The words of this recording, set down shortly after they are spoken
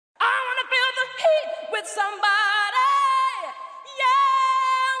somebody. Yeah,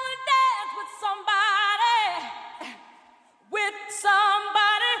 I wanna dance with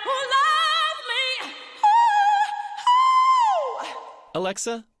somebody who loves me. Ooh, ooh.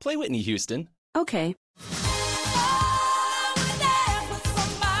 Alexa, play Whitney Houston. Okay.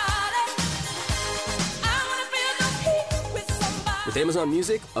 With Amazon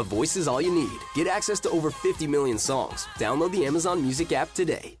Music, a voice is all you need. Get access to over 50 million songs. Download the Amazon Music app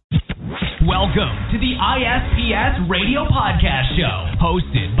today. Welcome to the ISPS Radio Podcast Show,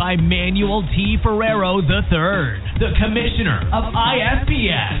 hosted by Manuel T. Ferrero III, the Commissioner of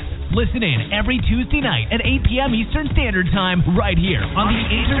ISPS. Listen in every Tuesday night at 8 p.m. Eastern Standard Time right here on the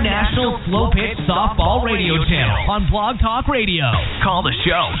International Slow Pitch Softball Radio Channel on Blog Talk Radio. Call the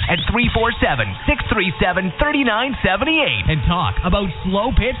show at 347-637-3978 and talk about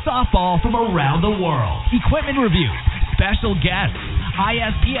slow pitch softball from around the world, equipment reviews, special guests,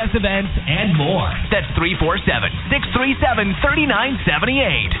 ISPS events, and more. That's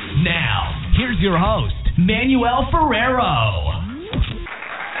 347-637-3978. Now, here's your host, Manuel Ferrero.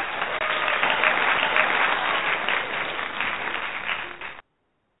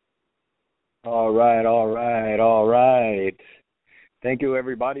 All right. Thank you,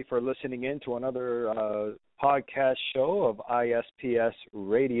 everybody, for listening in to another podcast show of ISPS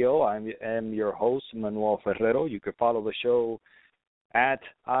Radio. I am your host, Manuel Ferrero. You can follow the show at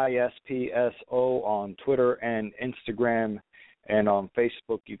ISPSO on Twitter and Instagram, and on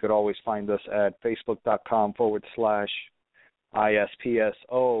Facebook. You could always find us at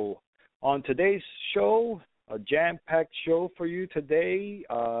facebook.com/ISPSO. On today's show, a jam-packed show for you today.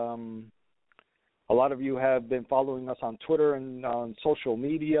 A lot of you have been following us on Twitter and on social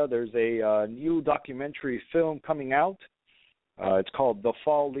media. There's a new documentary film coming out. It's called The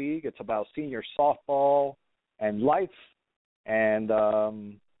Fall League. It's about senior softball and life. And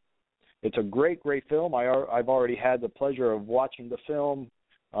it's a great film. I've already had the pleasure of watching the film.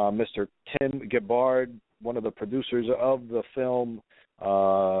 Mr. Tim Gibbard, one of the producers of the film,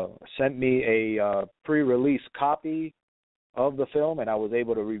 sent me a pre-release copy of the film, and I was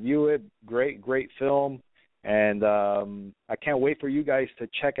able to review it. Great film, and I can't wait for you guys to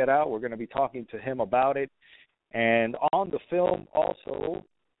check it out. We're going to be talking to him about it. And on the film also,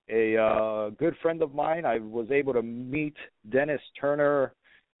 a good friend of mine, I was able to meet Dennis Turner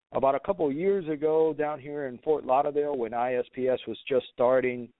about a couple of years ago down here in Fort Lauderdale when ISPS was just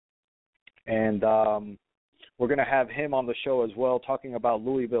starting, and we're going to have him on the show as well, talking about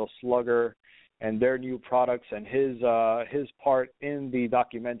Louisville Slugger and their new products and his part in the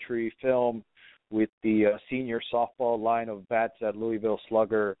documentary film with the senior softball line of bats that Louisville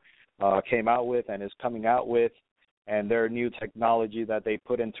Slugger came out with and is coming out with, and their new technology that they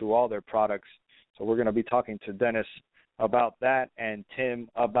put into all their products. So we're going to be talking to Dennis about that and Tim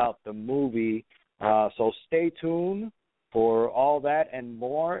about the movie. So stay tuned for all that and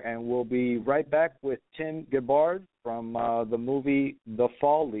more, and we'll be right back with Tim Gibbard from the movie The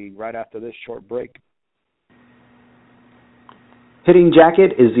Fall League right after this short break. Hitting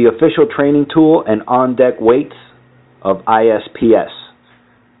Jacket is the official training tool and on-deck weights of ISPS.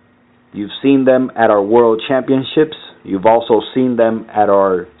 You've seen them at our World Championships. You've also seen them at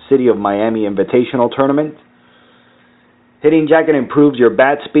our City of Miami Invitational Tournament. Hitting Jacket improves your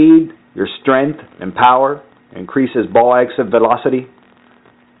bat speed, your strength and power, increases ball exit velocity.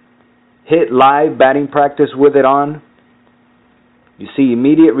 Hit live batting practice with it on. You see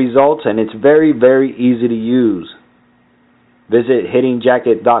immediate results, and it's very, very easy to use. Visit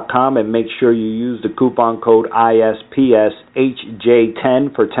hittingjacket.com and make sure you use the coupon code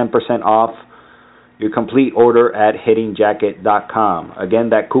ISPSHJ10 for 10% off your complete order at hittingjacket.com. Again,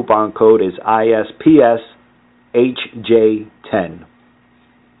 that coupon code is ISPSHJ10.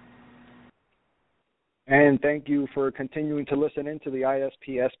 And thank you for continuing to listen into the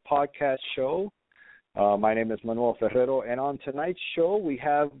ISPS podcast show. My name is Manuel Ferrero, and on tonight's show we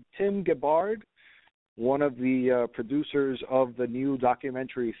have Tim Gibbard, one of the producers of the new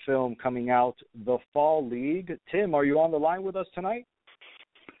documentary film coming out, The Fall League. Tim, are you on the line with us tonight?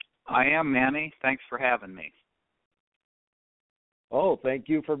 I am, Manny. Thanks for having me. Oh, thank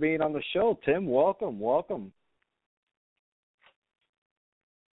you for being on the show, Tim. Welcome.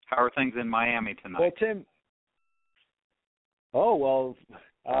 How are things in Miami tonight? Well, Tim.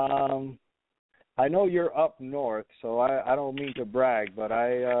 I know you're up north, so I don't mean to brag, but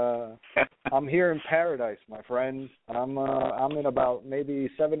I'm here in paradise, my friend. I'm in about maybe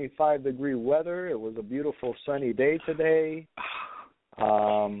 75-degree weather. It was a beautiful sunny day today.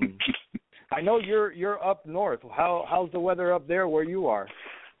 I know you're up north. How's the weather up there where you are?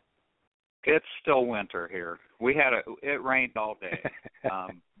 It's still winter here. It rained all day,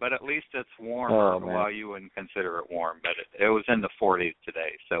 but at least least it's warmer. Oh, man. Well, you wouldn't consider it warm, but it was in the 40s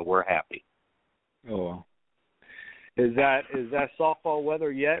today, so we're happy. Oh. Is that softball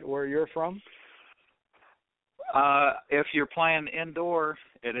weather yet where you're from? If you're playing indoor,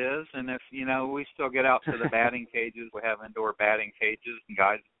 it is, and if we still get out to the batting cages. We have indoor batting cages, and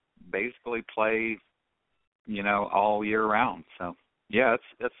guys basically play, all year round. So yeah,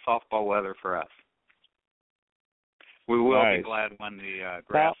 it's softball weather for us. We will be glad when the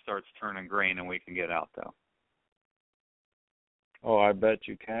grass starts turning green and we can get out, though. Oh, I bet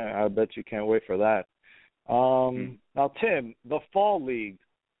you can. I bet you can't wait for that. Now, Tim, the Fall League.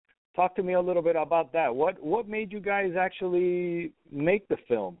 Talk to me a little bit about that. What made you guys actually make the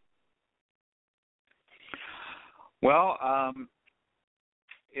film? Well,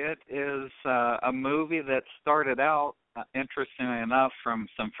 it is a movie that started out, interestingly enough, from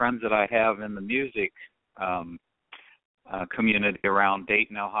some friends that I have in the music community around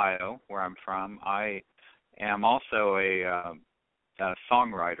Dayton, Ohio, where I'm from. I am also a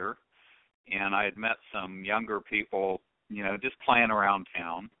songwriter, and I had met some younger people, just playing around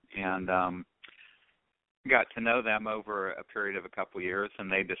town, and got to know them over a period of a couple of years,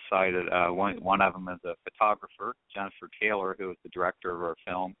 and they decided, one of them is a photographer, Jennifer Taylor, who was the director of our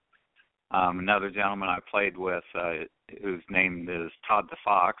film. Another gentleman I played with, whose name is Todd the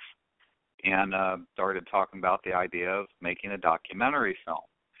Fox, and started talking about the idea of making a documentary film.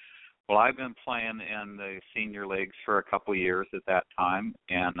 Well, I've been playing in the senior leagues for a couple of years at that time,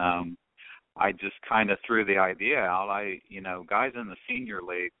 and I just kind of threw the idea out. Guys in the senior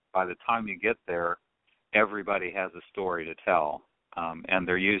league, by the time you get there, everybody has a story to tell, and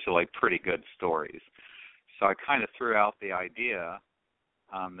they're usually pretty good stories. So I kind of threw out the idea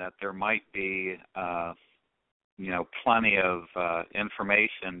that there might be, plenty of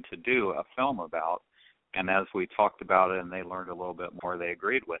information to do a film about. And as we talked about it and they learned a little bit more, they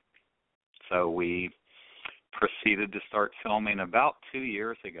agreed with me. So we proceeded to start filming about 2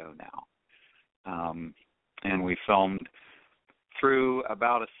 years ago now. And we filmed through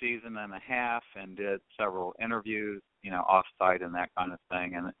about a season and a half and did several interviews, off-site and that kind of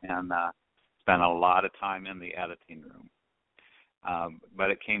thing, and spent a lot of time in the editing room.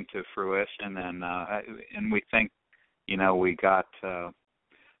 But it came to fruition, and we think, we got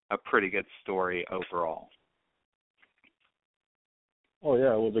a pretty good story overall. Oh,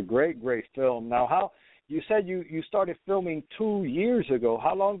 yeah, it was a great film. Now, you said you started filming 2 years ago.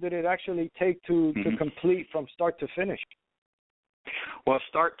 How long did it actually take to complete from start to finish? Well,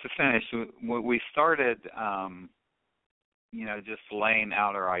 start to finish, we started, just laying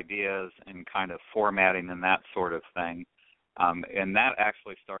out our ideas and kind of formatting and that sort of thing. And that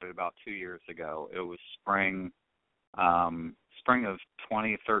actually started about 2 years ago. It was spring of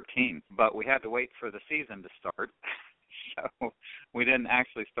 2013, but we had to wait for the season to start. So we didn't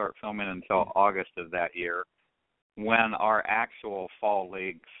actually start filming until August of that year, when our actual fall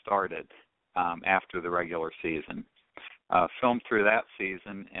league started after the regular season. Filmed through that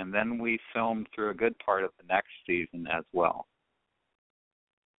season, and then we filmed through a good part of the next season as well.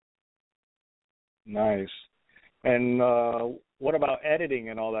 Nice. And what about editing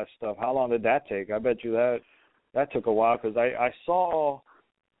and all that stuff? How long did that take? I bet you that took a while, because I saw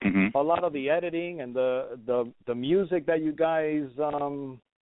a lot of the editing and the music that you guys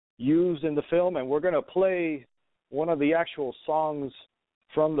used in the film, and we're going to play one of the actual songs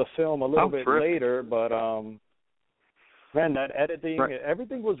from the film a little bit later, but man, that editing,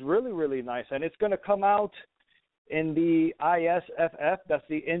 everything was really, really nice, and it's going to come out in the ISFF, that's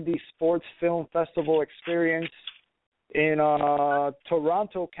the Indie Sports Film Festival experience in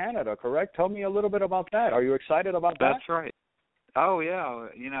Toronto, Canada, correct? Tell me a little bit about that. Are you excited about that? That's right. Oh, yeah.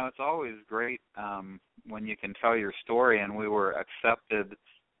 It's always great when you can tell your story, and we were accepted,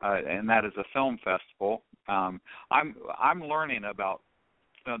 and that is a film festival. I'm learning about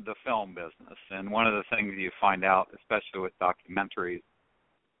the film business, and one of the things you find out, especially with documentaries,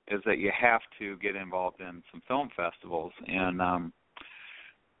 is that you have to get involved in some film festivals. And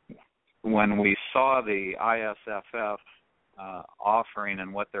when we saw the ISFF offering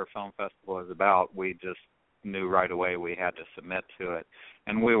and what their film festival is about, we just knew right away we had to submit to it.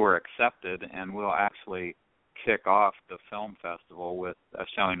 And we were accepted, and we'll actually kick off the film festival with a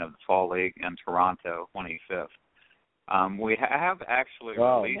showing of the Fall League in Toronto, 25th. We have actually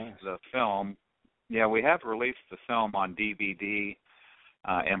released the film. Yeah, we have released the film on DVD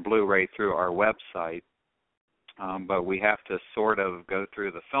and Blu-ray through our website, but we have to sort of go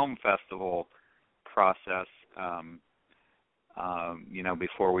through the film festival process,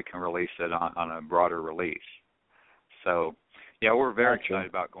 before we can release it on a broader release. So, yeah, we're very excited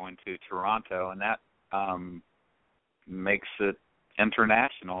about going to Toronto, and that makes it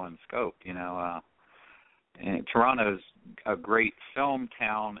international in scope. You know, and Toronto's a great film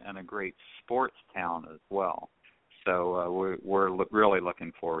town and a great sports town as well. So we're really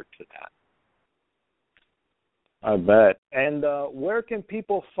looking forward to that. I bet. And where can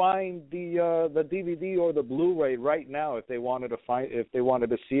people find the DVD or the Blu-ray right now if they wanted to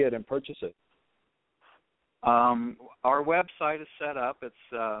see it and purchase it? Our website is set up. It's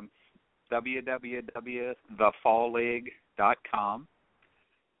www.thefallleague.com,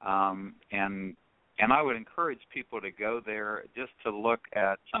 and I would encourage people to go there just to look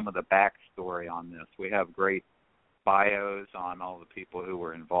at some of the backstory on this. We have great bios on all the people who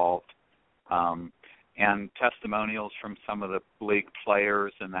were involved, and testimonials from some of the league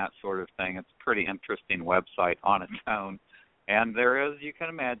players and that sort of thing. It's a pretty interesting website on its own. And there is, you can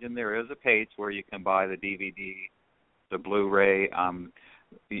imagine, there is a page where you can buy the DVD, the Blu-ray.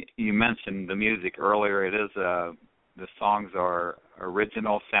 You mentioned the music earlier. It is the songs are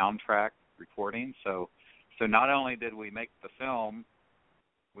original soundtrack recordings. So not only did we make the film,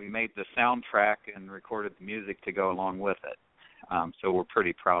 we made the soundtrack and recorded the music to go along with it. So we're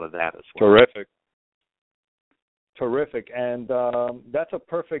pretty proud of that as well. Terrific. And that's a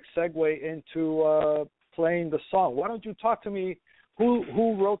perfect segue into playing the song. Why don't you talk to me?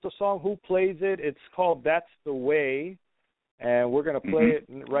 Who wrote the song? Who plays it? It's called "That's the Way," and we're going to play it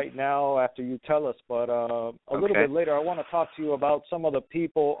right now after you tell us. But a little bit later, I want to talk to you about some of the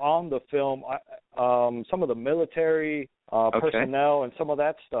people on the film, some of the military personnel, and some of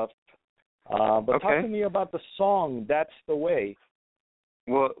that stuff. But talk to me about the song "That's the Way."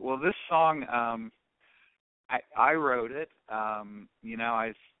 Well, this song, I wrote it. You know,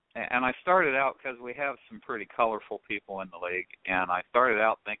 I started out because we have some pretty colorful people in the league, and I started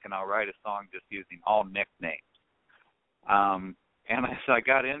out thinking I'll write a song just using all nicknames. And as I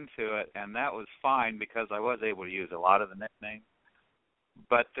got into it, and that was fine because I was able to use a lot of the nicknames.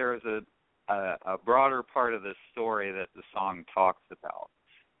 But there's a broader part of this story that the song talks about.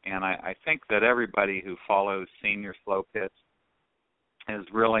 And I think that everybody who follows senior slow pitch is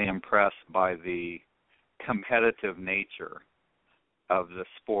really impressed by the competitive nature of the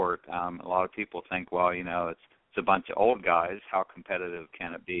sport. A lot of people think, well, you know, it's a bunch of old guys. How competitive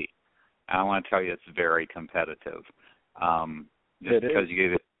can it be? And I want to tell you, it's very competitive. Just because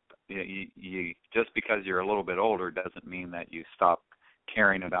just because you're a little bit older doesn't mean that you stop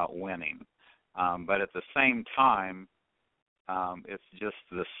caring about winning. But at the same time, it's just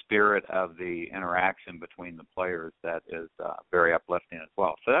the spirit of the interaction between the players that is very uplifting as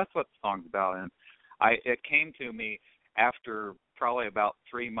well. So that's what the song's about. And it came to me after probably about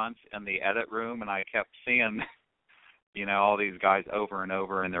 3 months in the edit room, and I kept seeing, you know, all these guys over and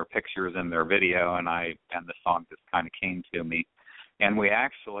over in their pictures and their video, and the song just kind of came to me. And we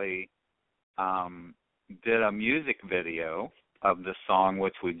actually did a music video of the song,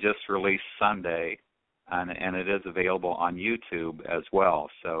 which we just released Sunday, and it is available on YouTube as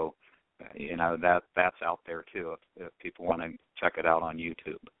well. So, you know, that's out there too if people want to check it out on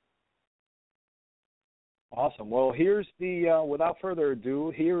YouTube. Awesome. Well, here's without further ado,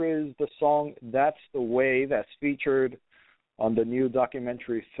 here is the song "That's the Way" that's featured on the new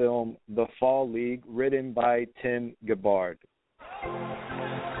documentary film The Fall League, written by Tim Gibbard.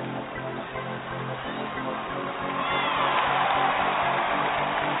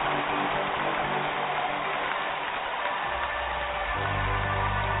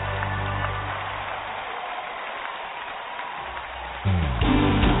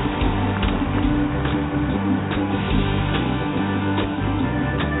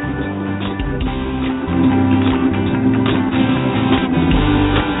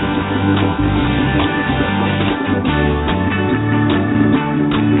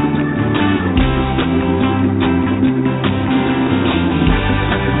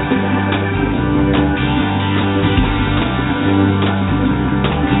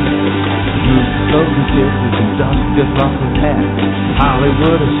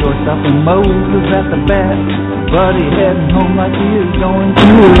 Hollywood, a shortstop, and Moses at the bat. Buddy heading home like he is going to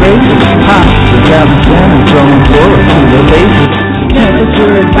a race. Hot, the Gavin Shannon throwing forward to the bases.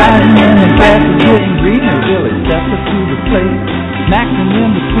 Temperature is rising and the grass is getting greener. Billy steps up to the plate, smacks him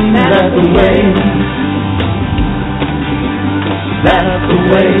in between. That's the way. That's the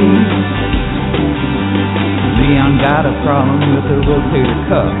way. Leon got a problem with a rotator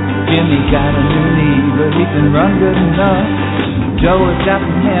cuff. Jimmy got a new knee, but he can run good enough. Joe has got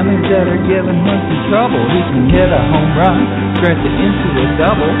some hammies that are giving him some trouble. He can hit a home run, stretch it into a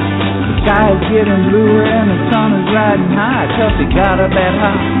double. The sky is getting bluer and the sun is riding high. Tuffy got a bad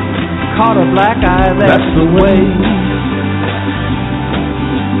hop, caught a black eye. That's the way.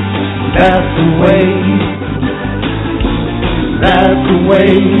 That's the way. That's the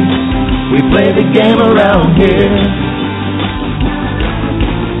way we play the game around here.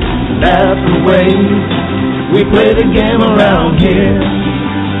 That's the way we play the game around here.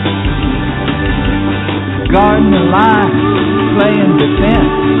 Guarding the line, playing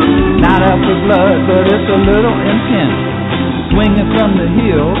defense. Not out for blood, but it's a little intense. Swinging from the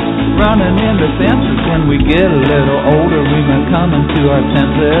hills, running into fences. When we get a little older, we've been coming to our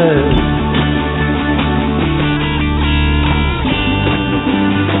senses.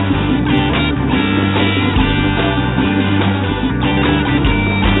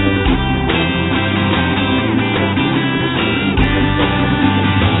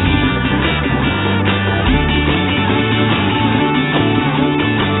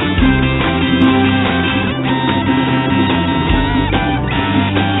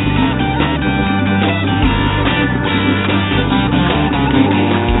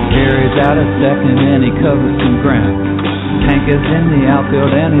 Out a second and he covers some ground. Hank is in the outfield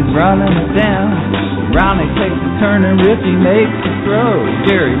and he's running it down. Ronnie takes a turn and Rippy makes the throw.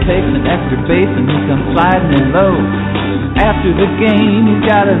 Jerry takes an extra base and he comes sliding in low. After the game, he's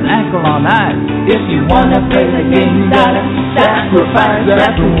got his ankle on ice. If you wanna play the game, you gotta sacrifice.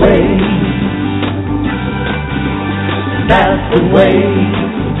 That's the way. That's the way.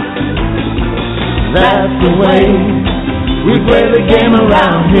 That's the way we play the game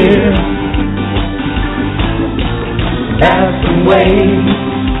around here. That's the way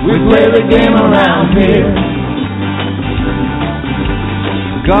we play the game around here.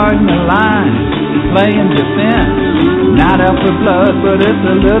 Guarding the line, playing defense. Not out for blood, but it's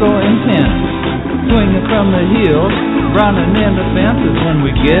a little intense. Swinging from the hills, running into fences. When we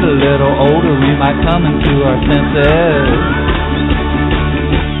get a little older, we might come into our senses.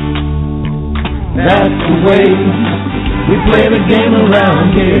 That's the way we play the game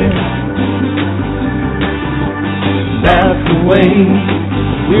around here. That's the way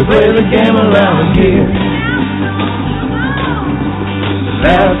we play the game around here.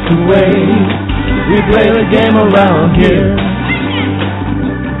 That's the way we play the game around here.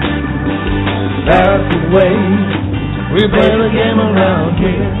 That's the way we play the game around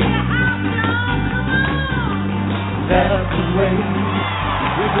here. That's the way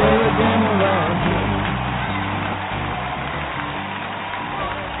we play the game around here.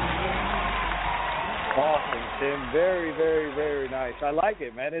 Awesome, Tim. Very, very, very nice. I like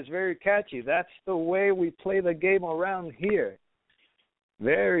it, man. It's very catchy. That's the way we play the game around here.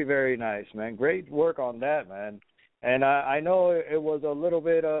 Very, very nice, man. Great work on that, man. And I know it was a little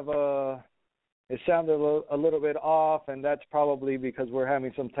bit of it sounded a little bit off, and that's probably because we're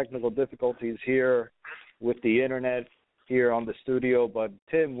having some technical difficulties here with the internet here on the studio. But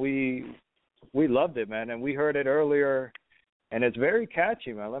Tim, we loved it, man, and we heard it earlier, and it's very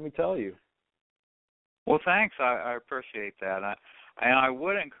catchy, man. Let me tell you. Well, thanks. I appreciate that. And I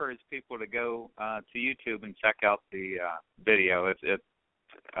would encourage people to go to YouTube and check out the video. It's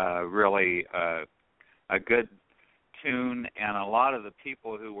really a good tune, and a lot of the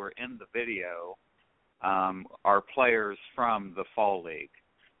people who were in the video are players from the Fall League.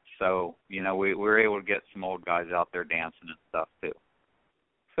 So, you know, we were able to get some old guys out there dancing and stuff, too.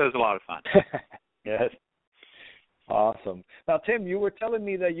 So it was a lot of fun. Yes. Awesome. Now, Tim, you were telling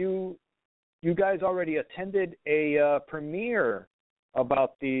me that you guys already attended a premiere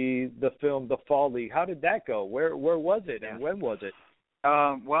about the film The Fall League. How did that go? Where was it, and when was it?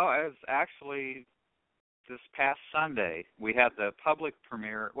 Well, it was actually this past Sunday. We had the public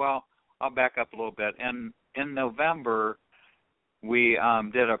premiere. Well, I'll back up a little bit. In November, we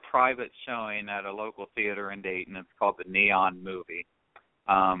did a private showing at a local theater in Dayton. It's called the Neon Movie.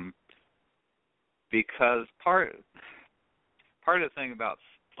 Because part of the thing about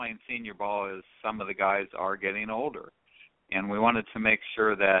playing senior ball is some of the guys are getting older, and we wanted to make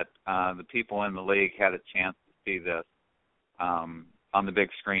sure that the people in the league had a chance to see this on the big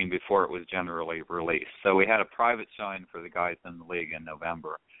screen before it was generally released. So we had a private showing for the guys in the league in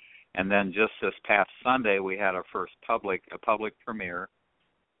November, and then just this past Sunday we had our first public premiere.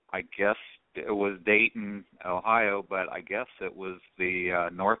 I guess it was Dayton, Ohio, but I guess it was the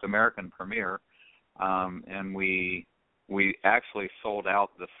North American premiere, and we actually sold out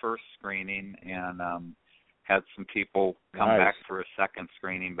the first screening and had some people come back for a second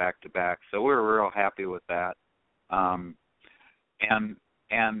screening back to back. So we were real happy with that. And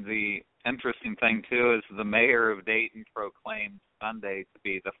the interesting thing too is the mayor of Dayton proclaimed Sunday to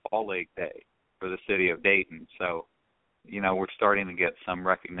be the Fall League Day for the city of Dayton. So, you know, we're starting to get some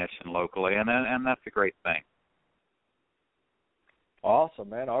recognition locally, and that's a great thing. Awesome,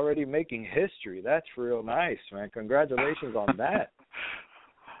 man. Already making history. That's real nice, man. Congratulations on that.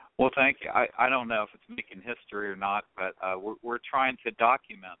 Well, thank you. I don't know if it's making history or not, but we're trying to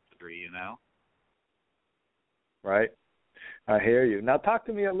document history, you know. Right. I hear you. Now, talk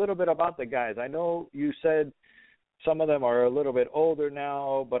to me a little bit about the guys. I know you said some of them are a little bit older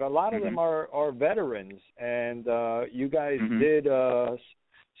now, but a lot of them are veterans. And you guys did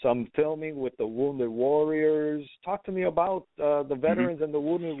some filming with the Wounded Warriors. Talk to me about the veterans and the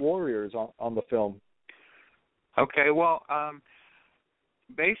Wounded Warriors on the film. Okay. Well,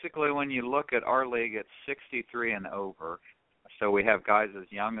 basically, when you look at our league, it's 63 and over. So we have guys as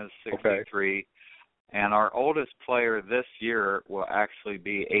young as 63. Okay. And our oldest player this year will actually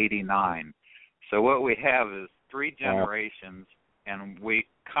be 89. So what we have is 3 generations, and we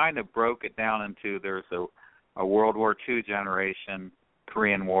kind of broke it down into there's a World War II generation,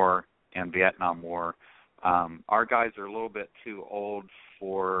 Korean War, and Vietnam War. Our guys are a little bit too old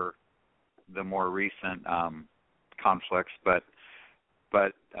for the more recent conflicts, but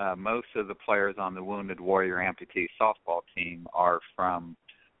most of the players on the Wounded Warrior amputee softball team are from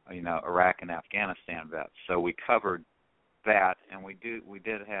Iraq and Afghanistan vets. So we covered that, and we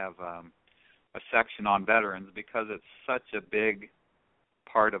did have a section on veterans because it's such a big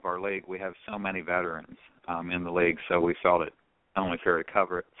part of our league. We have so many veterans in the league, so we felt it only fair to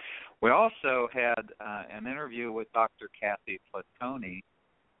cover it. We also had an interview with Dr. Kathy Platoni,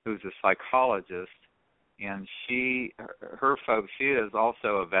 who's a psychologist, and she is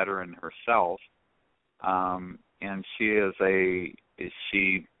also a veteran herself, and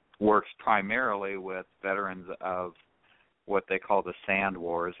she works primarily with veterans of what they call the Sand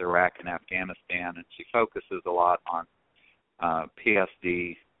Wars, Iraq and Afghanistan, and she focuses a lot on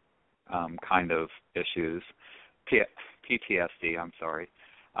PSD kind of issues, PTSD, I'm sorry.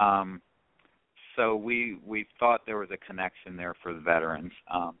 So we thought there was a connection there for the veterans.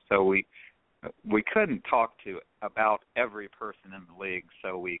 So we couldn't talk about every person in the league,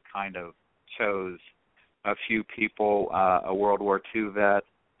 so we kind of chose a few people, a World War II vet,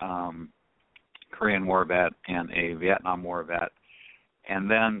 Korean War vet, and a Vietnam War vet. And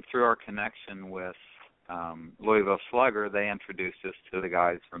then through our connection with Louisville Slugger, they introduced us to the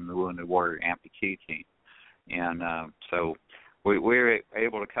guys from the Wounded Warrior amputee team. And so we were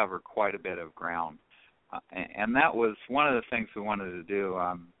able to cover quite a bit of ground. And that was one of the things we wanted to do.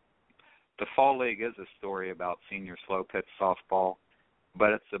 The Fall League is a story about senior slow pitch softball,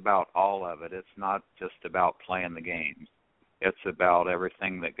 but it's about all of it. It's not just about playing the games. It's about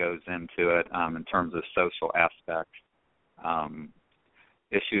everything that goes into it in terms of social aspects,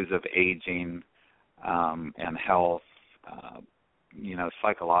 issues of aging and health,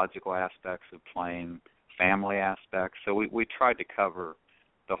 psychological aspects of playing, family aspects. So we tried to cover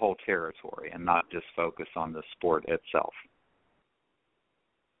the whole territory and not just focus on the sport itself.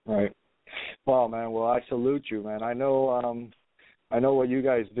 Right. Wow, man. Well, I salute you, man. I know what you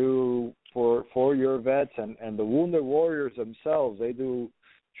guys do for your vets and the Wounded Warriors themselves. They do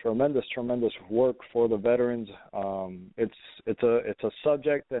tremendous work for the veterans. It's a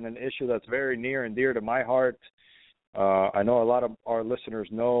subject and an issue that's very near and dear to my heart. I know a lot of our listeners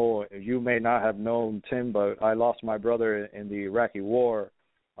know. You may not have known Tim, but I lost my brother in the Iraqi War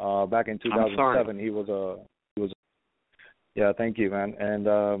back in 2007. He was yeah, thank you, man. And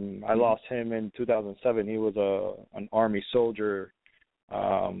I lost him in 2007. He was an Army soldier.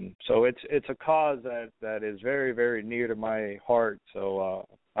 So it's a cause that is very, very near to my heart. So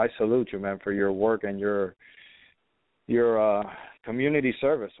I salute you, man, for your work and your community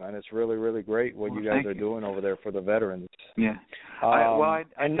service, man. It's really, really great what you guys are doing over there for the veterans. Yeah. I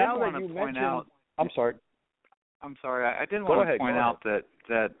did want to point out. I'm sorry. I did want to point out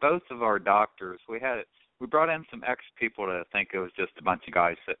that both of our doctors, we brought in some people to think it was just a bunch of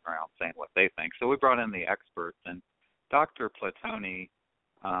guys sitting around saying what they think. So we brought in the experts, and Dr. Platoni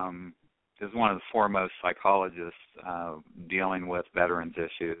is one of the foremost psychologists dealing with veterans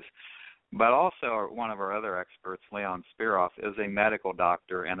issues. But also one of our other experts, Leon Spiroff, is a medical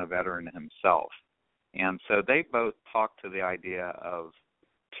doctor and a veteran himself. And so they both talk to the idea of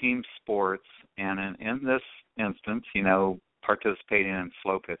team sports, and in this instance, participating in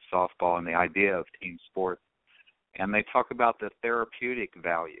slow pitch softball and the idea of team sports. And they talk about the therapeutic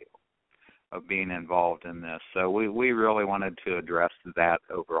value of being involved in this. So we really wanted to address that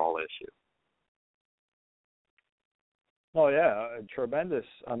overall issue. Oh, yeah, tremendous.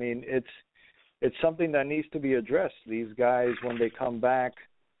 I mean, it's something that needs to be addressed. These guys, when they come back,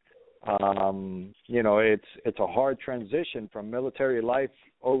 it's a hard transition from military life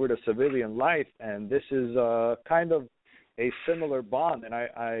over to civilian life, and this is kind of a similar bond. And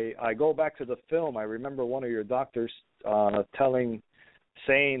I go back to the film. I remember one of your doctors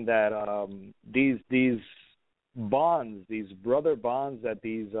saying that these bonds, these brother bonds that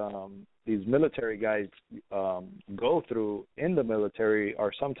these military guys go through in the military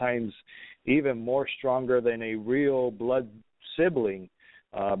are sometimes even more stronger than a real blood sibling,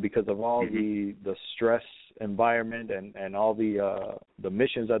 because of all the stress environment and all the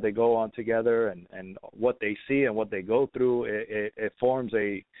missions that they go on together and what they see and what they go through. It forms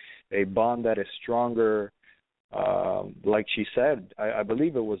a bond that is stronger. Like she said, I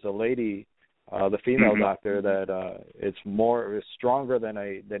believe it was the lady, the female doctor, that it's stronger than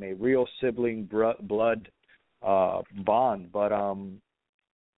a real sibling blood bond. But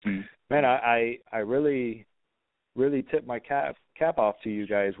man, I really tip my cap off to you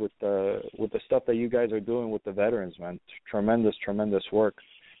guys with the stuff that you guys are doing with the veterans, man. Tremendous work.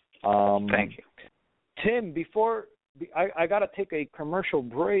 Thank you, Tim. Before I got to take a commercial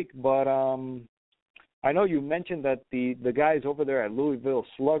break, but I know you mentioned that the guys over there at Louisville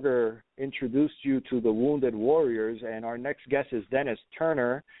Slugger introduced you to the Wounded Warriors, and our next guest is Dennis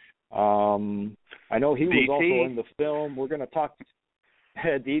Turner. I know he was also in the film. We're going to talk to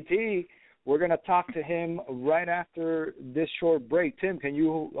DT. We're going to talk to him right after this short break. Tim, can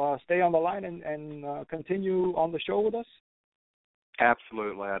you stay on the line and continue on the show with us?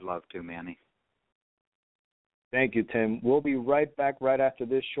 Absolutely. I'd love to, Manny. Thank you, Tim. We'll be right back right after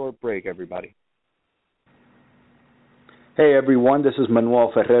this short break, everybody. Hey everyone, this is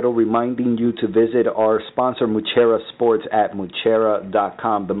Manuel Ferrero reminding you to visit our sponsor Muchera Sports at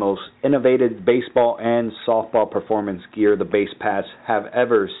Muchera.com, the most innovative baseball and softball performance gear the Base Paths have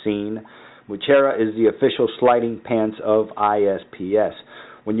ever seen. Muchera is the official sliding pants of ISPS.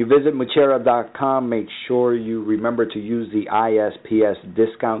 When you visit Muchera.com, make sure you remember to use the ISPS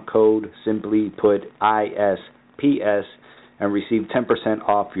discount code, simply put ISPS, and receive 10%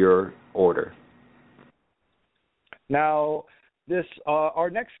 off your order. Now, our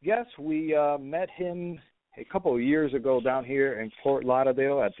next guest, we met him a couple of years ago down here in Fort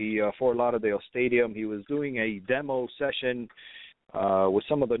Lauderdale at the Fort Lauderdale Stadium. He was doing a demo session with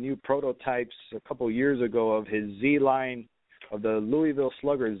some of the new prototypes a couple of years ago of his Z-Line, of the Louisville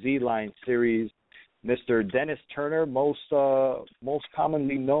Slugger Z-Line series. Mr. Dennis Turner, most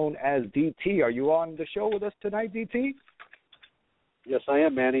commonly known as DT. Are you on the show with us tonight, DT? Yes, I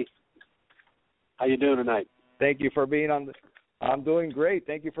am, Manny. How you doing tonight? Thank you for being on I'm doing great.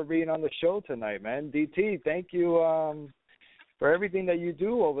 Thank you for being on the show tonight, man. DT, thank you for everything that you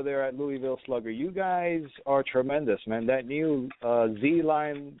do over there at Louisville Slugger. You guys are tremendous, man. That new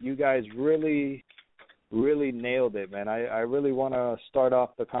Z-Line, you guys really nailed it, man. I really want to start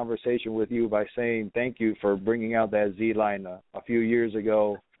off the conversation with you by saying thank you for bringing out that Z-Line a few years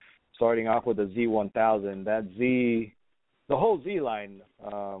ago, starting off with the Z1000. The whole Z-Line,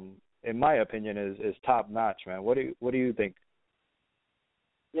 in my opinion, is top notch, man. What do you think?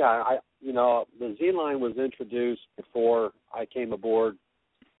 Yeah, the Z-Line was introduced before I came aboard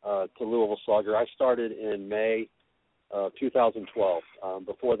to Louisville Slugger. I started in May 2012.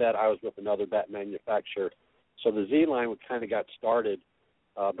 Before that, I was with another bat manufacturer. So the Z-Line kind of got started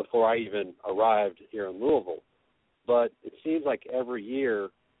before I even arrived here in Louisville. But it seems like every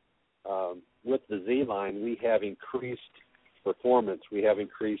year with the Z-Line, we have increased performance, we have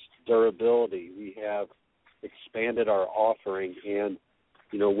increased durability, we have expanded our offering, and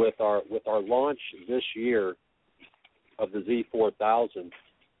with our launch this year of the Z4000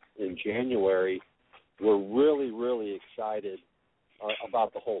 in January, we're really excited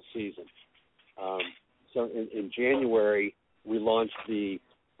about the whole season. So in January, we launched the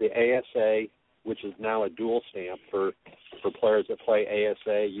ASA, which is now a dual stamp for players that play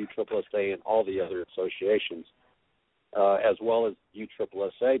ASA, USSSA, and all the other associations, as well as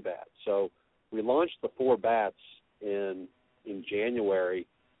USSSA bats. So we launched the 4 bats in January,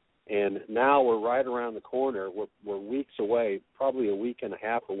 and now we're right around the corner. We're weeks away, probably a week and a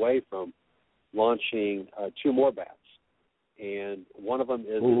half away from launching 2 more bats. And one of them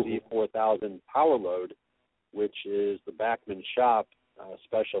is the Z4000 Power Load, which is the Backman Shop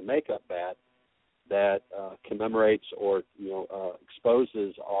special makeup bat that commemorates or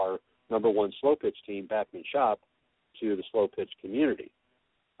exposes our number 1 slow pitch team, Backman Shop, to the slow pitch community.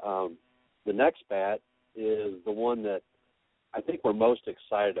 The next bat is the one that I think we're most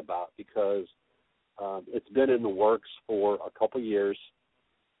excited about because it's been in the works for a couple years,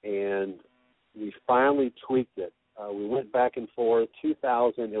 and we finally tweaked it. We went back and forth. It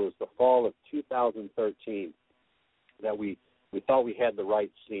was the fall of 2013 that we thought we had the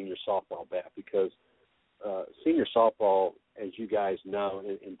right senior softball bat, because senior softball, as you guys know,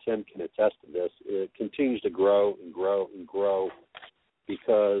 and Tim can attest to this, it continues to grow and grow and grow,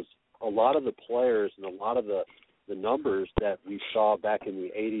 because a lot of the players and a lot of the numbers that we saw back in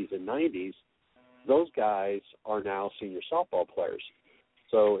the 80s and 90s those guys are now senior softball players.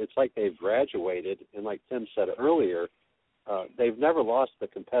 So it's like they've graduated, and like Tim said earlier, they've never lost the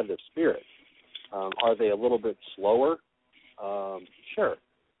competitive spirit. Are they a little bit slower? Sure.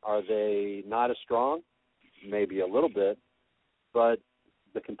 Are they not as strong? Maybe a little bit. But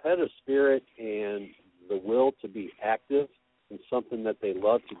the competitive spirit and the will to be active in something that they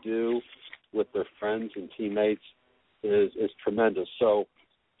love to do with their friends and teammates is tremendous. So,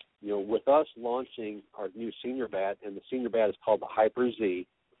 with us launching our new senior bat, and the senior bat is called the Hyper Z,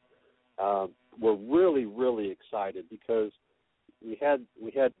 we're really, really excited because we had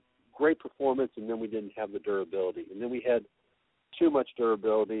great performance, and then we didn't have the durability, and then we had too much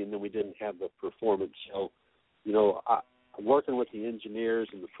durability, and then we didn't have the performance. So, working with the engineers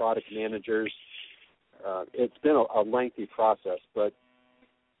and the product managers, it's been a lengthy process, but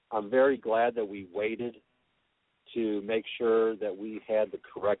I'm very glad that we waited to make sure that we had the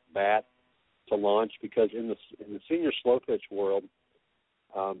correct bat to launch, because in the senior slow pitch world,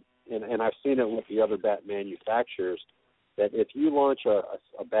 and I've seen it with the other bat manufacturers, that if you launch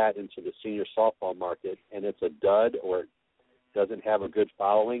a bat into the senior softball market and it's a dud or it doesn't have a good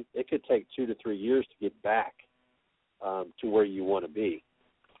following, it could take 2 to 3 years to get back to where you want to be.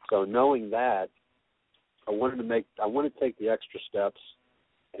 So knowing that, I wanted to take the extra steps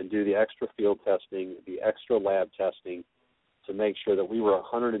and do the extra field testing, the extra lab testing, to make sure that we were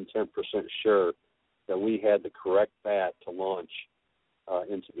 110% sure that we had the correct bat to launch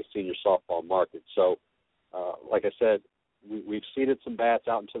into the senior softball market. So, like I said, we've seeded some bats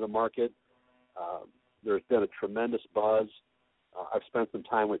out into the market. There's been a tremendous buzz. I've spent some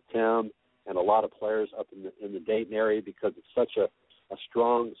time with Tim and a lot of players up in the Dayton area, because it's such a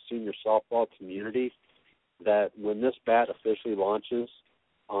strong senior softball community that when this bat officially launches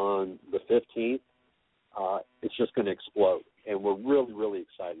on the 15th, it's just going to explode. And we're really, really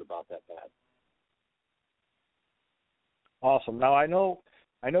excited about that bat. Awesome. Now, I know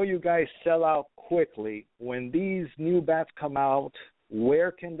you guys sell out quickly. When these new bats come out,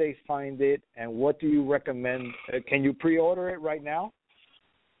 where can they find it, and what do you recommend? Can you pre-order it right now?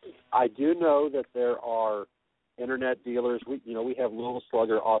 I do know that there are internet dealers. We have Louisville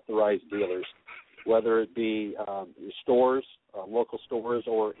Slugger authorized dealers, whether it be stores, local stores,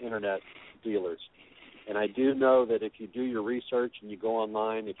 or internet dealers. And I do know that if you do your research and you go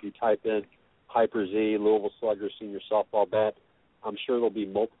online, if you type in Hyper Z, Louisville Slugger Senior Softball Bat, I'm sure there'll be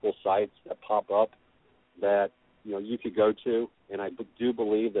multiple sites that pop up that you could go to. And I do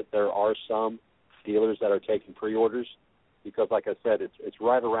believe that there are some dealers that are taking pre-orders, because, like I said, it's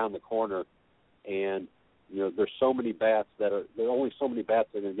right around the corner, and there's so many bats there are only so many bats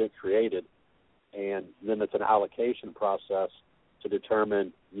that are going to get created, and then it's an allocation process to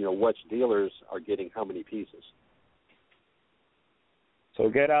determine which dealers are getting how many pieces. So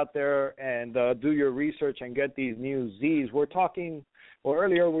get out there and do your research and get these new Zs.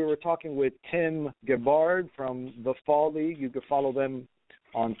 Earlier we were talking with Tim Gibbard from the Fall League. You could follow them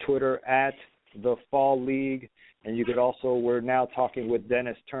on Twitter at the Fall League, and you could also, we're now talking with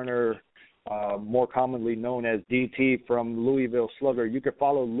Dennis Turner, more commonly known as DT from Louisville Slugger. You could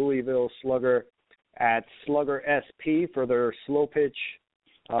follow Louisville Slugger at Slugger SP for their slow pitch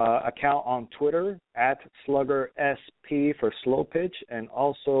account on Twitter, at Slugger SP for slow pitch, and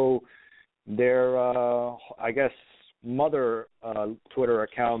also their, mother Twitter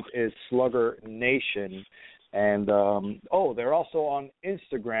account is Slugger Nation. And, they're also on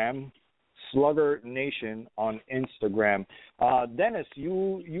Instagram, Slugger Nation on Instagram. Dennis,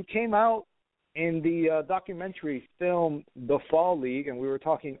 you came out in the documentary film The Fall League, and we were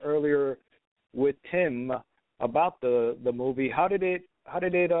talking earlier with Tim about the movie. How did it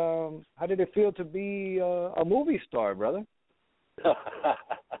feel to be a movie star, brother?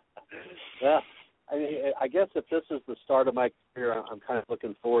 Yeah, I guess if this is the start of my career, I'm kind of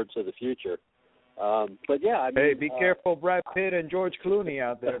looking forward to the future. But yeah, hey, be careful, Brad Pitt and George Clooney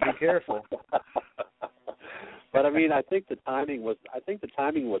out there. Be careful. But I think the timing was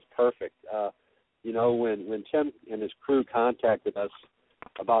perfect. When Tim and his crew contacted us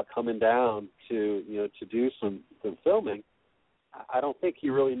about coming down to do some filming, I don't think he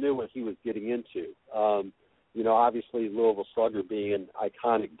really knew what he was getting into. Obviously Louisville Slugger being an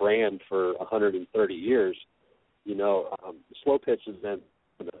iconic brand for 130 years, slow pitch has been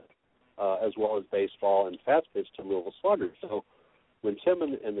as well as baseball and fast pitch to Louisville Slugger. So when Tim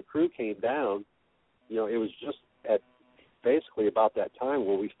and the crew came down, it was just at basically about that time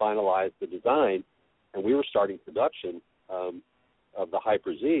where we finalized the design, and we were starting production of the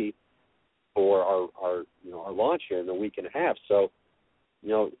Hyper Z for our launch here in a week and a half. So,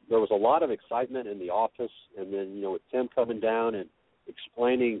 there was a lot of excitement in the office, and then, with Tim coming down and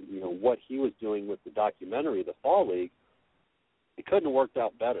explaining, what he was doing with the documentary, The Fall League, it couldn't have worked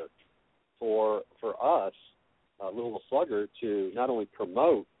out better for us, Louisville Slugger, to not only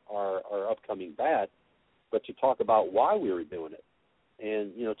promote our upcoming bat, but to talk about why we were doing it.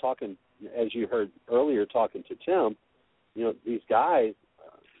 And, talking, as you heard earlier, talking to Tim, these guys,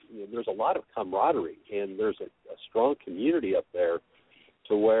 there's a lot of camaraderie, and there's a strong community up there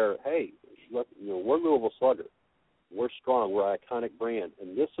to where, hey, look, we're Louisville Slugger. We're strong. We're an iconic brand.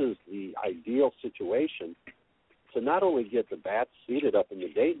 And this is the ideal situation to not only get the bats seated up in the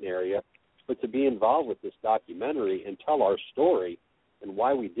Dayton area, but to be involved with this documentary and tell our story and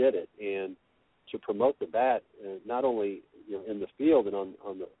why we did it, and to promote the bat not only in the field and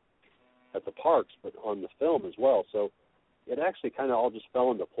at the parks, but on the film as well. So it actually kind of all just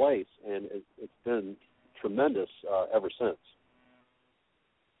fell into place, and it's been tremendous ever since.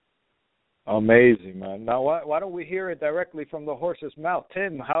 Amazing, man. Now, why don't we hear it directly from the horse's mouth?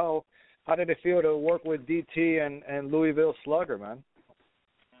 Tim, how did it feel to work with DT and Louisville Slugger, man?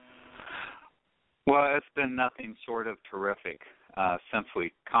 Well, it's been nothing short of terrific since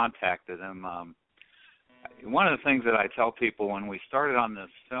we contacted him. One of the things that I tell people, when we started on this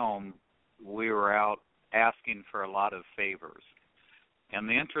film, we were out asking for a lot of favors. And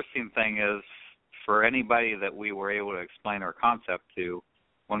the interesting thing is, for anybody that we were able to explain our concept to,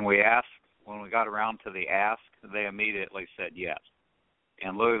 when we got around to the ask, they immediately said yes.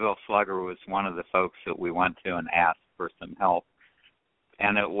 And Louisville Slugger was one of the folks that we went to and asked for some help.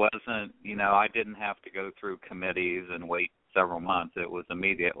 And it wasn't, I didn't have to go through committees and wait several months. It was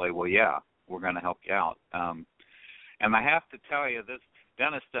immediately, well, yeah, we're going to help you out. And I have to tell you,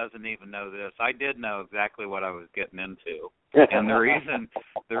 Dennis doesn't even know this. I did know exactly what I was getting into. And the reason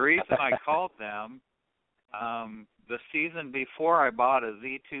I called them, the season before I bought a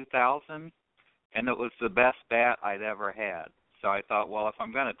Z2000, and it was the best bat I'd ever had. So I thought, well, if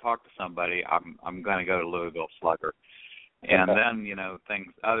I'm going to talk to somebody, I'm going to go to Louisville Slugger. And then,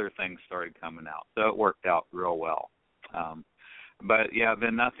 other things started coming out. So it worked out real well. But, yeah,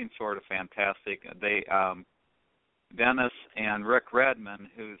 been nothing short of fantastic. They, Dennis and Rick Redmond,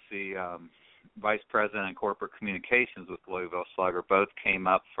 who's the Vice President of Corporate Communications with Louisville Slugger, both came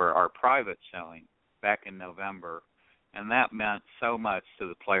up for our private showing back in November. And that meant so much to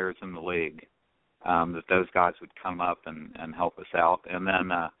the players in the league that those guys would come up and help us out. And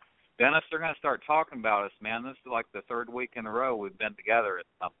then, Dennis, they're going to start talking about us, man. This is like the third week in a row we've been together in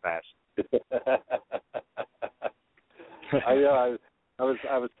some fashion. I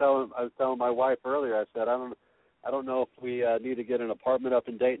was telling my wife earlier. I said, I don't know if we need to get an apartment up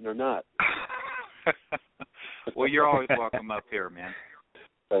in Dayton or not. Well, you're always welcome up here, man.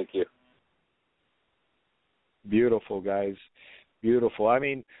 Thank you. Beautiful, guys. Beautiful. I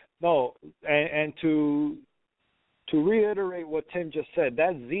mean, no, and to reiterate what Tim just said,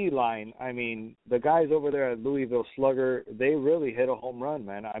 that Z line, I mean, the guys over there at Louisville Slugger, they really hit a home run,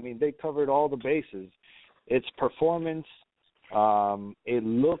 man. I mean, they covered all the bases. It's performance. It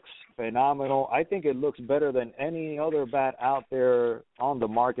looks phenomenal. I think it looks better than any other bat out there on the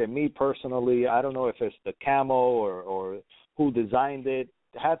market. Me personally, I don't know if it's the camo or who designed it.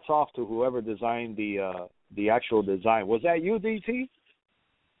 Hats off to whoever designed the actual design. Was that you, DT?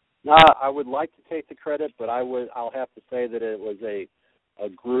 No, I would like to take the credit, but I'll have to say that it was a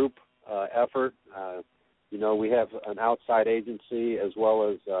group effort. We have an outside agency as well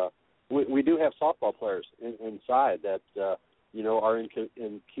as we do have softball players inside that are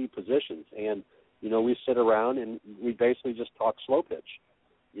in key positions, and we sit around and we basically just talk slow pitch.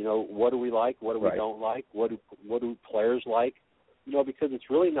 What do we like? What do we don't like? What do players like? Because it's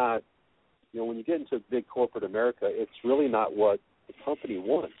really not. When you get into big corporate America, it's really not what the company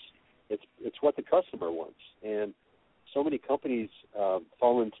wants. It's what the customer wants, and so many companies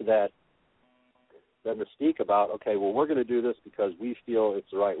fall into that mystique about, okay, well, we're going to do this because we feel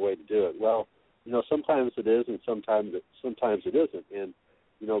it's the right way to do it. Well, sometimes it is, and sometimes it isn't. And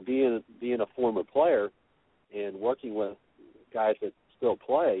being a former player and working with guys that still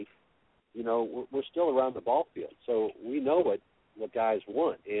play, we're still around the ball field, so we know what guys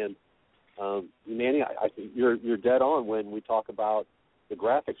want. And Manny, I think you're dead on when we talk about the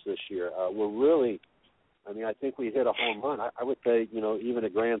graphics this year. We're really, I think we hit a home run. I would say, even a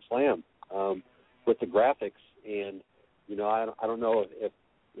grand slam with the graphics. And, I don't know if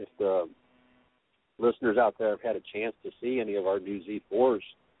the listeners out there have had a chance to see any of our new Z4s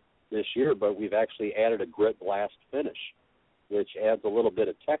this year, but we've actually added a grit blast finish, which adds a little bit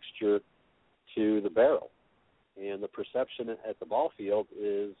of texture to the barrel. And the perception at the ball field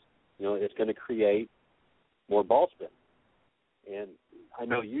is, it's going to create more ball spin. And I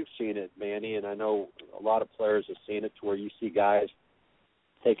know you've seen it, Manny, and I know a lot of players have seen it to where you see guys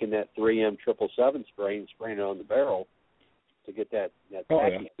taking that 3M 777 spray and spraying it on the barrel to get that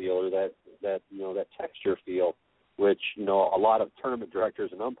tacky feel, or that that texture feel, which a lot of tournament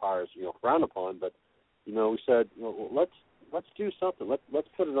directors and umpires frown upon. But we said, let's do something. Let's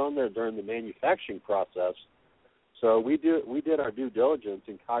put it on there during the manufacturing process. So we did our due diligence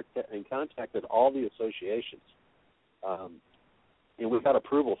and contacted all the associations, and we got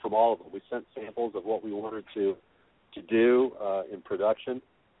approval from all of them. We sent samples of what we wanted to do in production,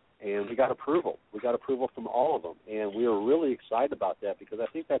 and we got approval. We got approval from all of them, and we were really excited about that, because I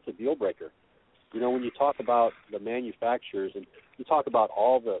think that's a deal breaker. When you talk about the manufacturers, and you talk about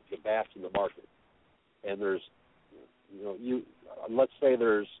all the bats in the market, and there's, let's say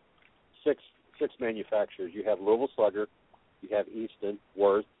there's six manufacturers. You have Louisville Slugger, you have Easton,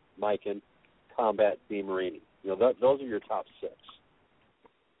 Worth, Mikan, Combat, DeMarini. Those are your top six.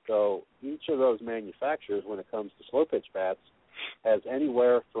 So each of those manufacturers, when it comes to slow pitch bats, has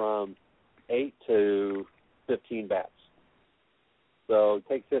anywhere from 8 to 15 bats. So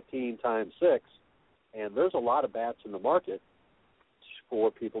take 15 times 6, and there's a lot of bats in the market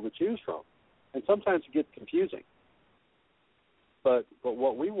for people to choose from. And sometimes it gets confusing. But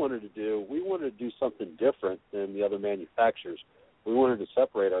what we wanted to do something different than the other manufacturers. We wanted to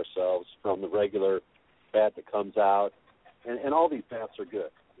separate ourselves from the regular bat that comes out, and all these bats are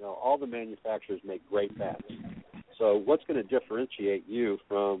good. All the manufacturers make great bats. So what's going to differentiate you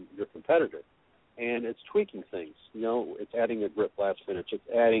from your competitor? And it's tweaking things. It's adding a grip blast finish. It's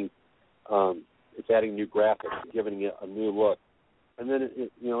adding new graphics, giving it a new look. And then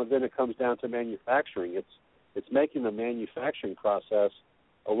then it comes down to manufacturing. It's making the manufacturing process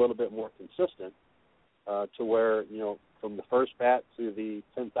a little bit more consistent, to where from the first bat to the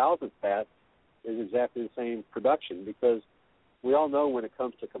 10,000th bat is exactly the same production, because we all know when it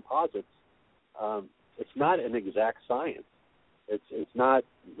comes to composites, it's not an exact science. It's not,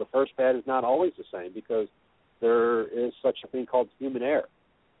 the first bat is not always the same, because there is such a thing called human error,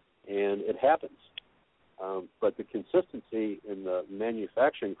 and it happens. But the consistency in the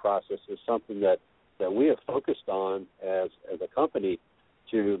manufacturing process is something that we have focused on as a company,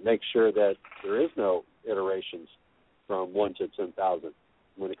 to make sure that there is no iterations from 1 to 10,000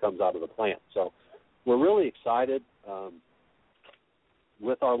 when it comes out of the plant. So we're really excited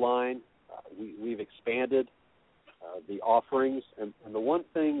with our line. We've expanded the offerings, and the one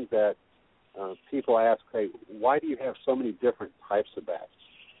thing that people ask, hey, why do you have so many different types of bats?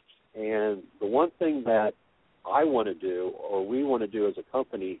 And the one thing that I want to do, or we want to do as a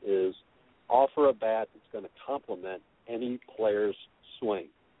company, is offer a bat that's going to complement any player's swing,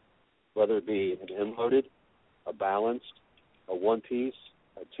 whether it be an end-loaded, a balanced, a one-piece,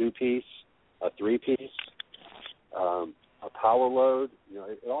 a two-piece, a three-piece, a power load.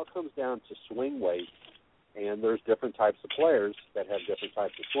 It all comes down to swing weight, and there's different types of players that have different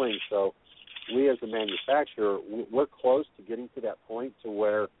types of swings. So we as a manufacturer, we're close to getting to that point to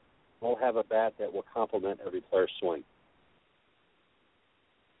where we'll have a bat that will complement every player's swing.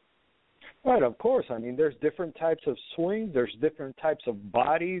 Right, of course. I mean, there's different types of swings. There's different types of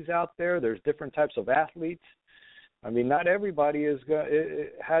bodies out there. There's different types of athletes. I mean, not everybody has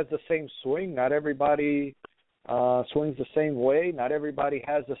the same swing. Not everybody swings the same way. Not everybody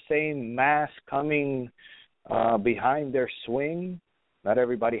has the same mass coming behind their swing. Not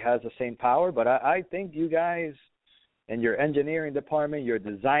everybody has the same power. But I think you guys and your engineering department, your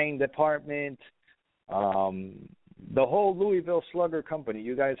design department, the whole Louisville Slugger company,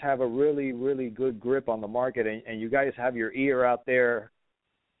 you guys have a really, really good grip on the market, and you guys have your ear out there.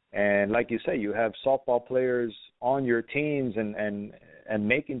 And like you say, you have softball players on your teams and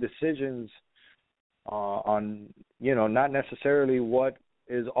making decisions on, not necessarily what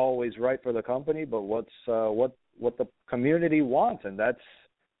is always right for the company, but what the community wants. And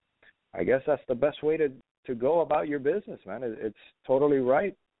I guess that's the best way to go about your business, man. It's totally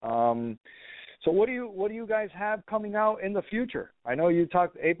right. So what do you guys have coming out in the future? I know you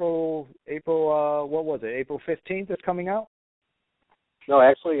talked April what was it? April 15th is coming out? No,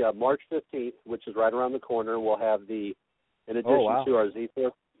 actually March 15th, which is right around the corner, we'll have in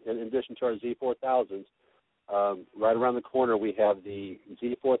addition to our Z4000s, right around the corner we have the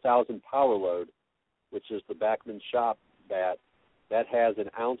Z4000 Power Load, which is the Backman Shop bat that has 1.5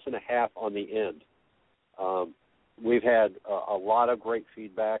 ounces on the end. We've had a lot of great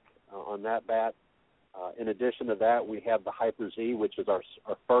feedback on that bat. In addition to that, we have the Hyper Z, which is our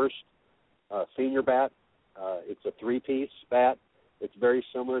first senior bat. It's a three-piece bat. It's very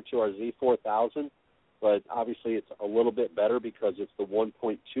similar to our Z4000, but obviously it's a little bit better because it's the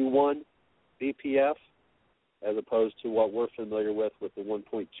 1.21 BPF as opposed to what we're familiar with the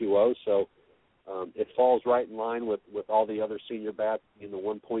 1.20. So It falls right in line with all the other senior bats in the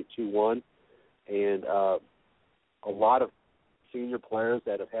 1.21, and a lot of senior players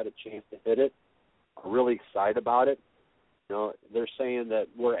that have had a chance to hit it are really excited about it. You know, they're saying that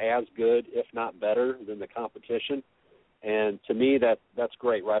we're as good, if not better, than the competition, and to me, that's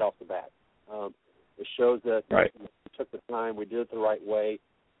great right off the bat. It shows that we took the time, we did it the right way,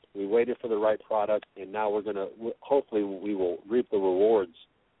 we waited for the right product, and now hopefully we will reap the rewards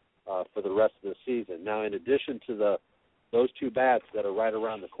for the rest of the season. Now, in addition to those two bats that are right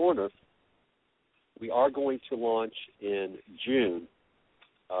around the corner, we are going to launch in June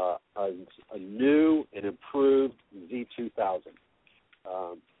a new and improved Z2000.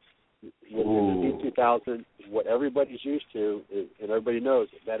 With the Z2000, what everybody's used to, and everybody knows,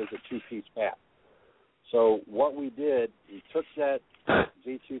 that is a two-piece bat. So what we did, we took that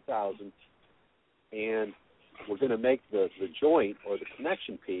Z2000 and we're going to make the joint or the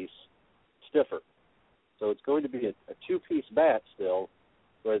connection piece stiffer. So it's going to be a two-piece bat still,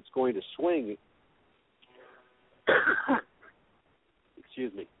 but it's going to swing.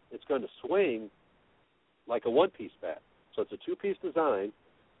 Excuse me. It's going to swing like a one-piece bat. So it's a two-piece design,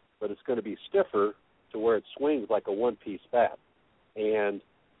 but it's going to be stiffer to where it swings like a one-piece bat. And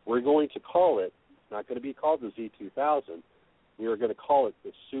we're going to call it, it's not going to be called the Z2000, we are going to call it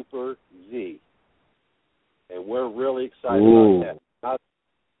the Super Z. And we're really excited about that.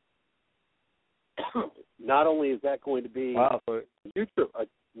 Not only is that going to be not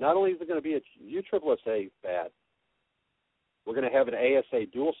only is it going to be a USSSA bat, we're going to have an ASA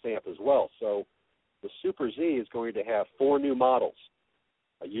dual stamp as well. So the Super Z is going to have 4 new models: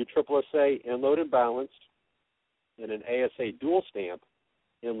 a USSSA in-load and balanced, and an ASA dual stamp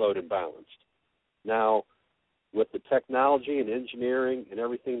in-load and balanced. Now, with the technology and engineering and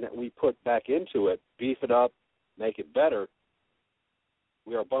everything that we put back into it, beef it up, make it better,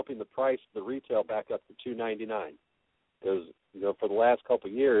 we are bumping the price of the retail back up to $299. Because for the last couple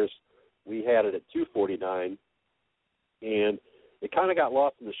of years, we had it at $249, and it kind of got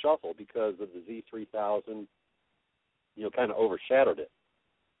lost in the shuffle because of the Z3000. Kind of overshadowed it,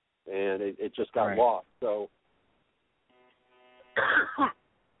 and it just got lost. So,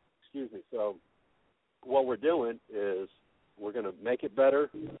 excuse me. So, what we're doing is we're going to make it better.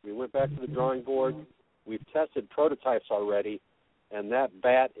 We went back to the drawing board. We've tested prototypes already, and that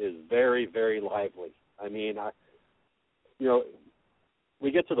bat is very, very lively. I mean,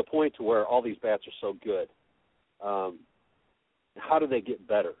 we get to the point to where all these bats are so good. How do they get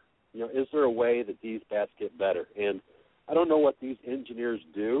better? Is there a way that these bats get better? And I don't know what these engineers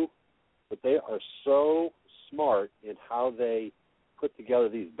do, but they are so smart in how they put together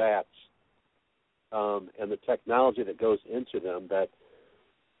these bats and the technology that goes into them that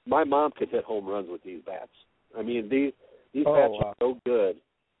my mom could hit home runs with these bats. I mean, these bats are so good.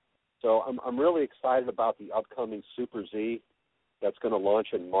 So I'm really excited about the upcoming Super Z that's going to launch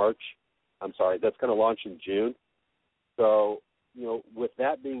in March. I'm sorry, that's going to launch in June. So, with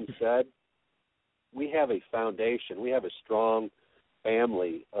that being said, we have a foundation. We have a strong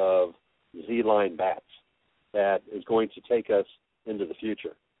family of Z-line bats that is going to take us into the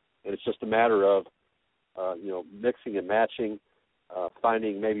future. And it's just a matter of, mixing and matching,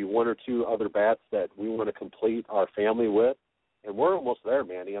 finding maybe 1 or 2 other bats that we want to complete our family with. And we're almost there,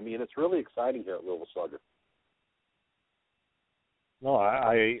 Manny. I mean, it's really exciting here at Louisville Slugger. No,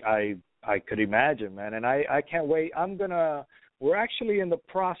 I could imagine, man. And I can't wait. We're actually in the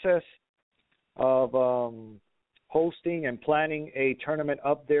process of hosting and planning a tournament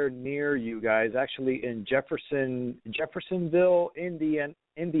up there near you guys, actually in Jeffersonville,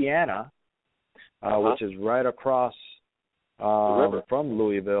 Indiana, which is right across from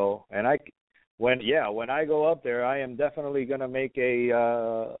Louisville. And when I go up there, I am definitely going to make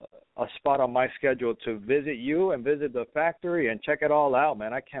a spot on my schedule to visit you and visit the factory and check it all out,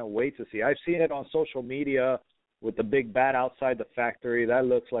 man. I can't wait to see. I've seen it on social media with the big bat outside the factory. That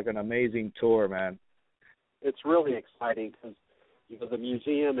looks like an amazing tour, man. It's really exciting because the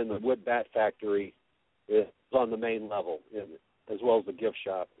museum and the wood bat factory is on the main level, as well as the gift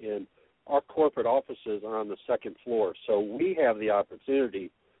shop. And our corporate offices are on the second floor. So we have the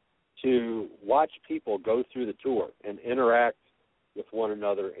opportunity to watch people go through the tour and interact with one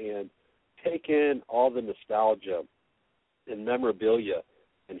another and take in all the nostalgia and memorabilia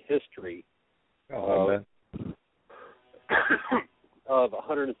and history of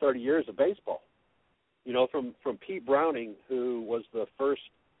 130 years of baseball. From Pete Browning, who was the first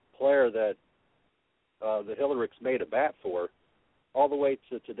player that the Hillericks made a bat for, all the way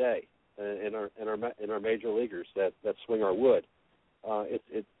to today, in our major leaguers that swing our wood.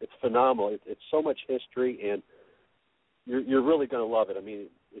 It's phenomenal. It's so much history, and you're really going to love it. I mean,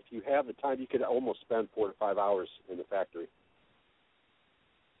 if you have the time, you could almost spend 4 to 5 hours in the factory.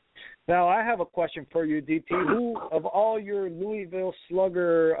 Now, I have a question for you, DT. Who, of all your Louisville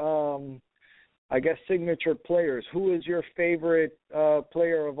Slugger, I guess, signature players, who is your favorite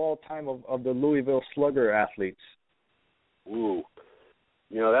player of all time of the Louisville Slugger athletes? Ooh,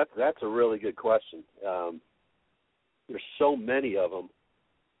 that's a really good question. There's so many of them.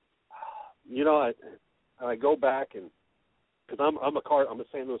 I go back and because I'm a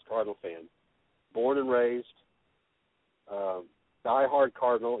St. Louis Cardinal fan, born and raised, diehard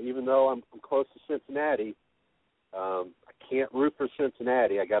Cardinal. Even though I'm close to Cincinnati, I can't root for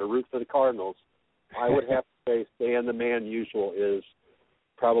Cincinnati. I got to root for the Cardinals. I would have to say Stan the Man Musial is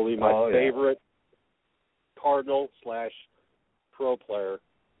probably my favorite Cardinal / pro player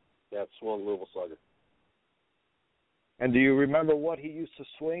that swung Louisville Slugger. And do you remember what he used to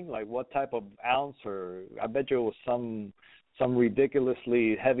swing? Like what type of ounce? Or I bet you it was some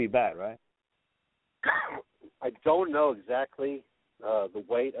ridiculously heavy bat, right? I don't know exactly the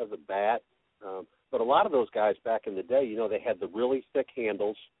weight of the bat, but a lot of those guys back in the day, they had the really thick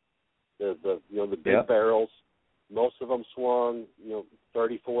handles, the big barrels. Most of them swung,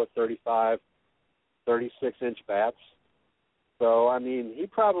 34, 35, 36-inch bats. So, I mean, he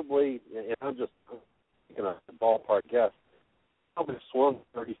probably, and I'm just taking a ballpark guess, probably swung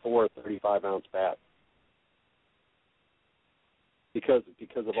 34 or 35-ounce bat. Because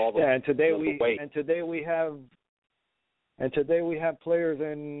of all the and today the weight. today we have players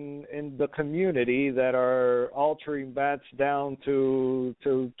in the community that are altering bats down to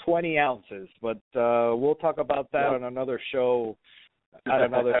 20 ounces. But we'll talk about that on another show at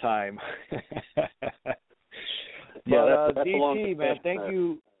another time. That's DT, man, thank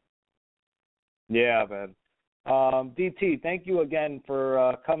you. Yeah, man. DT, thank you again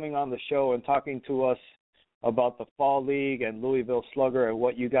for coming on the show and talking to us about the Fall League and Louisville Slugger and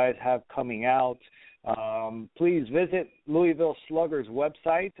what you guys have coming out. Please visit Louisville Slugger's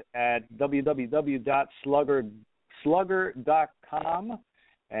website at www.slugger.com,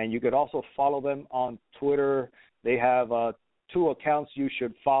 and you could also follow them on Twitter. They have 2 accounts you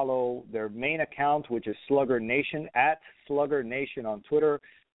should follow. Their main account, which is Slugger Nation, at Slugger Nation on Twitter,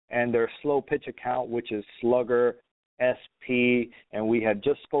 and their slow pitch account, which is Slugger SP, and we had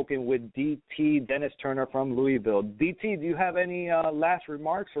just spoken with DT, Dennis Turner from Louisville. DT, do you have any last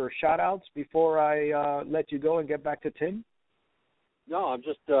remarks or shout-outs before I let you go and get back to Tim? No, I'm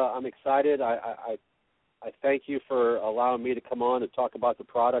just I'm excited. I thank you for allowing me to come on and talk about the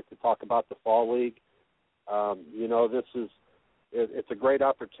product, to talk about the Fall League. It's a great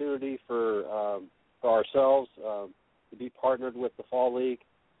opportunity for ourselves to be partnered with the Fall League,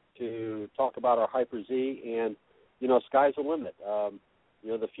 to talk about our Hyper Z, and sky's the limit.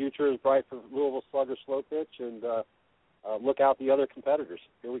 The future is bright for Louisville Slugger slow pitch, and look out the other competitors.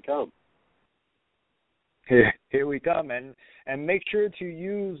 Here we come. Here we come, and make sure to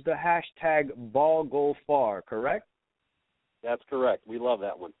use the hashtag #BallGoFar, correct? That's correct. We love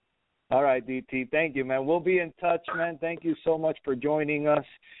that one. All right, DT. Thank you, man. We'll be in touch, man. Thank you so much for joining us,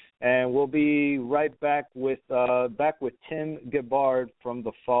 and we'll be right back with Tim Gibbard from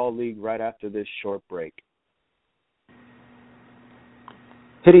the Fall League right after this short break.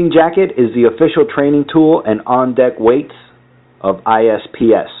 Hitting Jacket is the official training tool and on-deck weights of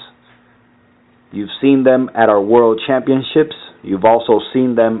ISPS. You've seen them at our World Championships. You've also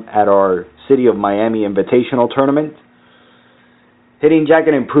seen them at our City of Miami Invitational Tournament. Hitting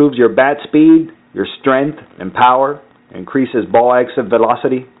Jacket improves your bat speed, your strength and power, increases ball exit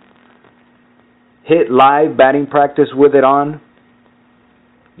velocity. Hit live batting practice with it on.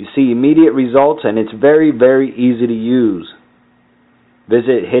 You see immediate results, and it's very, very easy to use.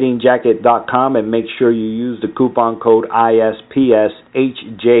 Visit hittingjacket.com and make sure you use the coupon code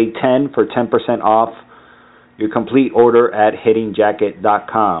ISPSHJ10 for 10% off your complete order at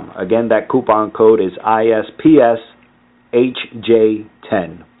hittingjacket.com. Again, that coupon code is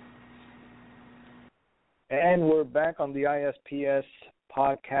ISPSHJ10. And we're back on the ISPS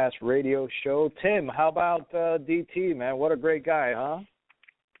podcast radio show. Tim, how about DT, man? What a great guy, huh?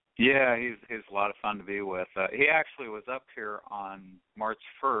 Yeah, he's a lot of fun to be with. He actually was up here on March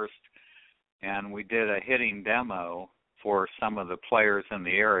 1st, and we did a hitting demo for some of the players in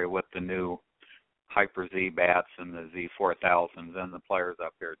the area with the new Hyper Z bats and the Z4000s, and the players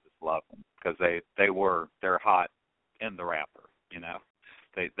up here just love them because they're hot in the wrapper,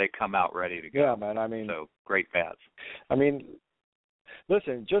 They come out ready to go. Yeah, man. I mean, so great bats. I mean,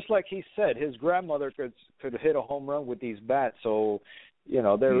 listen, just like he said, his grandmother could hit a home run with these bats, so.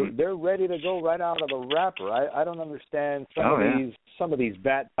 They're ready to go right out of the wrapper. I don't understand some of these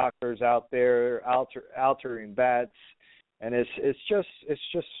bat doctors out there altering bats and it's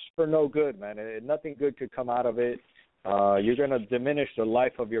just for no good, man. Nothing good could come out of it. You're gonna diminish the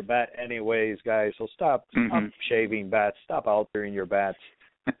life of your bat anyways, guys. So stop shaving bats. Stop altering your bats.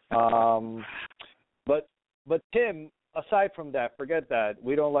 But Tim, aside from that, forget that.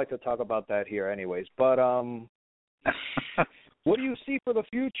 We don't like to talk about that here, anyways. But what do you see for the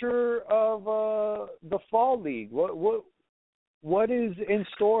future of the Fall League? What is in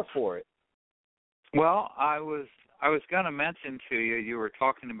store for it? Well, I was going to mention to you. You were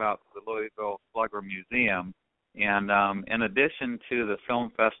talking about the Louisville Slugger Museum, and in addition to the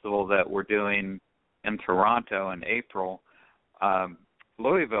film festival that we're doing in Toronto in April,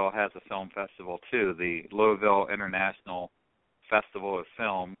 Louisville has a film festival too, the Louisville International Festival of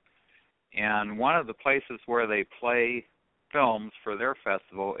Film. And one of the places where they play films for their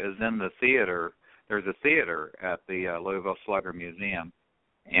festival is in the theater. There's a theater at the Louisville Slugger Museum.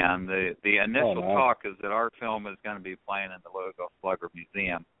 And the initial talk is that our film is going to be playing in the Louisville Slugger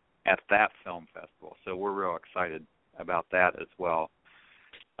Museum at that film festival. So we're real excited about that as well.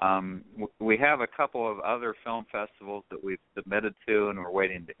 We have a couple of other film festivals that we've submitted to and we're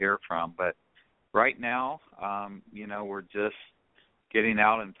waiting to hear from. But right now, we're just getting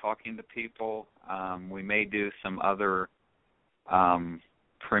out and talking to people. We may do some other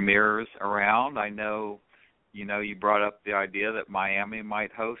premieres around. I know, you brought up the idea that Miami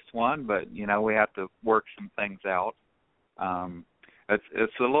might host one, but, we have to work some things out.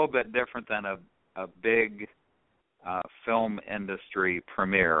 It's a little bit different than a big film industry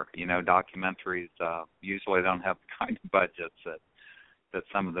premiere. Documentaries usually don't have the kind of budgets that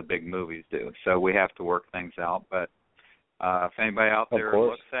some of the big movies do. So we have to work things out. But if anybody out there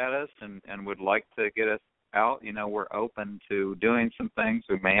looks at us and would like to get us out, we're open to doing some things.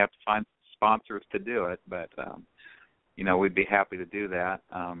 We may have to find sponsors to do it, but, we'd be happy to do that.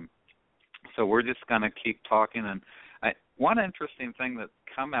 So we're just going to keep talking. And one interesting thing that's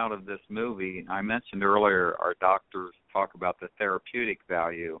come out of this movie, I mentioned earlier, our doctors talk about the therapeutic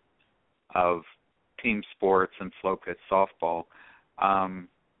value of team sports and slow pitch softball.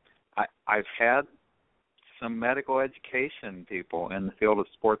 I've had some medical education people in the field of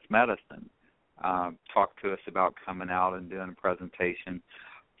sports medicine talk to us about coming out and doing a presentation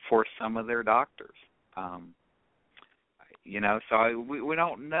for some of their doctors. So we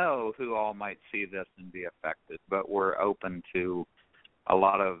don't know who all might see this and be affected, but we're open to a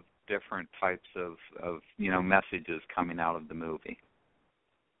lot of different types of messages coming out of the movie.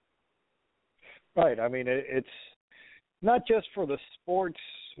 Right. I mean, it's not just for the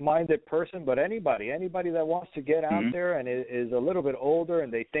sports-minded person, but anybody that wants to get out there and is a little bit older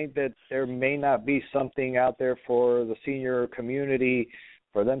and they think that there may not be something out there for the senior community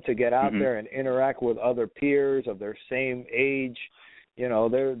for them to get out there and interact with other peers of their same age.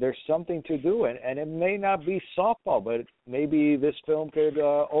 There's something to do, and it may not be softball, but maybe this film could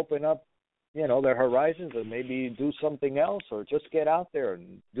open up, their horizons and maybe do something else or just get out there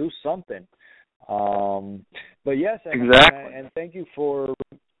and do something. But yes, exactly. And thank you for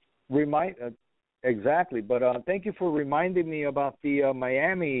thank you for reminding me about the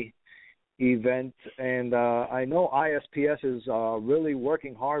Miami event, and I know ISPS is really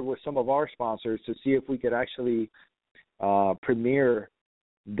working hard with some of our sponsors to see if we could actually premiere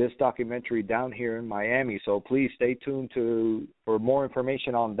this documentary down here in Miami. So please stay tuned for more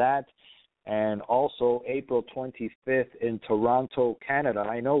information on that. And also April 25th in Toronto, Canada.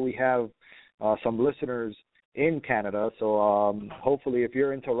 I know we have some listeners in Canada, so hopefully if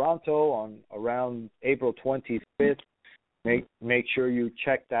you're in Toronto on around April 25th, make sure you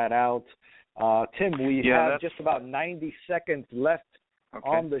check that out. Tim, we have just about 90 seconds left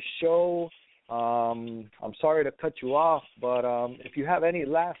on the show. I'm sorry to cut you off, but if you have any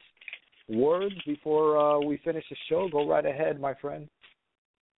last words before we finish the show, go right ahead, my friend.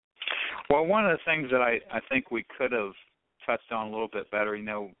 Well, one of the things that I think we could have touched on a little bit better,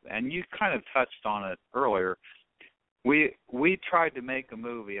 and you kind of touched on it earlier, we tried to make a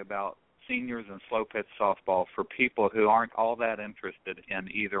movie about seniors and slow pitch softball for people who aren't all that interested in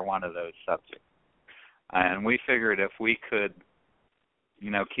either one of those subjects. And we figured if we could,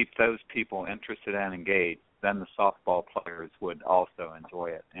 keep those people interested and engaged, then the softball players would also enjoy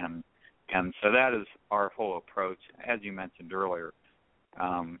it. And so that is our whole approach. As you mentioned earlier,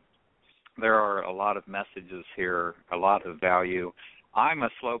 there are a lot of messages here, a lot of value. I'm a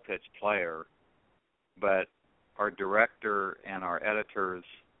slow pitch player, but our director and our editors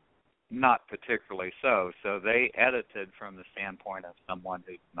not particularly so. So they edited from the standpoint of someone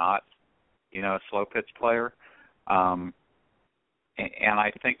who's not, a slow pitch player. And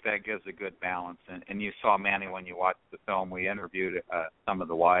I think that gives a good balance. And you saw, Manny, when you watched the film, we interviewed some of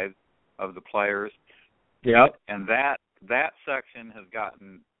the wives of the players. Yep. And that that section has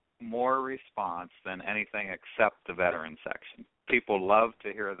gotten more response than anything except the veteran section. People love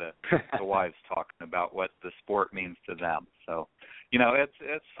to hear the wives talking about what the sport means to them. So,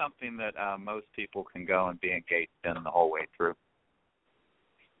 it's something that most people can go and be engaged in the whole way through.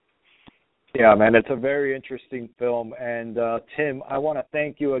 Yeah, man, it's a very interesting film. And Tim, I want to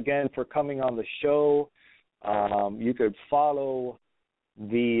thank you again for coming on the show. You could follow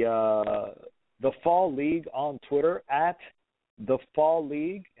the Fall League on Twitter at The Fall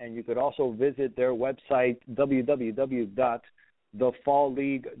League, and you could also visit their website,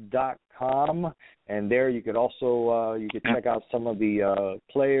 www.thefallleague.com, and there you could also check out some of the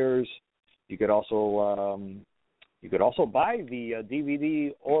players. You could also buy the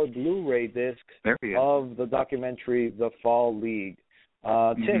DVD or Blu-ray disc of the documentary The Fall League.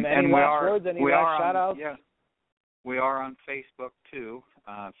 Tim, any last words? Any last shout-outs? Yeah. We are on Facebook, too,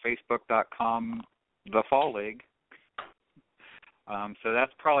 facebook.com, The Fall League. So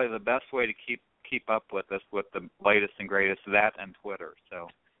that's probably the best way to keep up with us, with the latest and greatest, that and Twitter. So,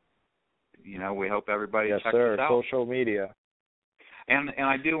 we hope everybody checks us out. Social media. And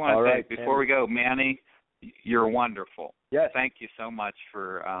I do want to say, before we go, Manny, you're wonderful. Yes. Thank you so much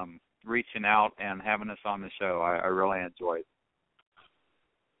for reaching out and having us on the show. I really enjoyed it.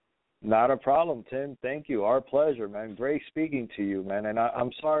 Not a problem, Tim. Thank you. Our pleasure, man. Great speaking to you, man. And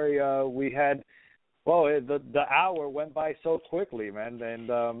I'm sorry we had, the hour went by so quickly, man. And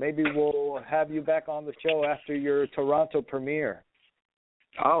maybe we'll have you back on the show after your Toronto premiere.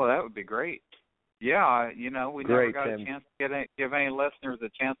 Oh, that would be great. Yeah, we never got Tim. a chance to give any listeners a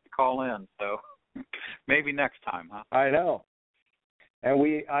chance to call in. So maybe next time, huh? I know. And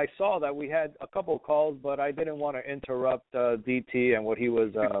I saw that we had a couple of calls, but I didn't want to interrupt DT and what he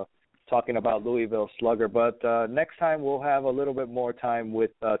was talking about Louisville Slugger. But next time we'll have a little bit more time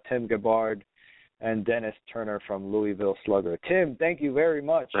with Tim Gabbard and Dennis Turner from Louisville Slugger. Tim, thank you very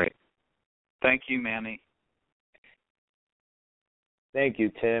much. Great. Thank you, Manny. Thank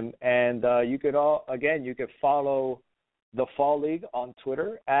you, Tim. And you could follow The Fall League on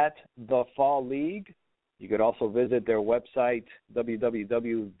Twitter at The Fall League. You could also visit their website,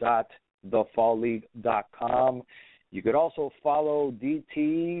 www.thefallleague.com. You could also follow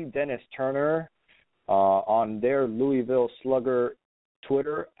DT, Dennis Turner, on their Louisville Slugger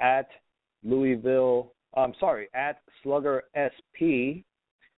Twitter at Slugger SP,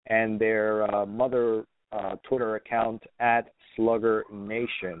 and their mother Twitter account at Slugger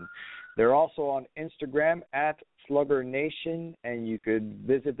Nation. They're also on Instagram at Slugger Nation, and you could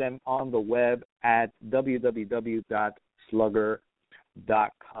visit them on the web at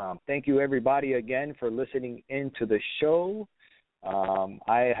www.slugger.com. Thank you, everybody, again for listening into the show.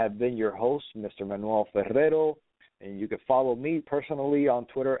 I have been your host, Mr. Manuel Ferrero, and you can follow me personally on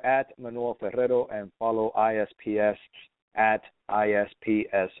Twitter at Manuel Ferrero and follow ISPS at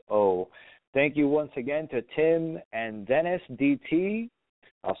ISPSO. Thank you once again to Tim and Dennis, DT.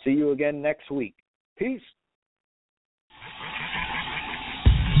 I'll see you again next week. Peace.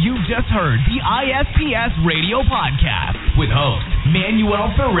 You just heard the ISPS Radio Podcast with host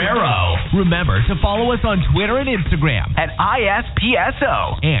Manuel Ferrero. Remember to follow us on Twitter and Instagram at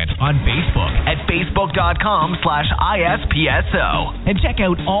ISPSO and on Facebook at facebook.com/ISPSO. And check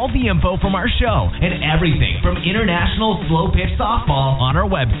out all the info from our show and everything from International Slow Pitch Softball on our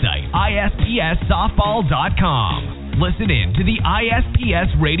website, ISPSsoftball.com. Listen in to the ISPS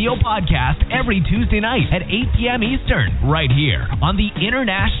Radio Podcast every Tuesday night at 8 p.m. Eastern, right here on the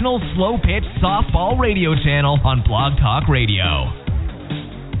International Slow Pitch Softball Radio channel on Blog Talk Radio.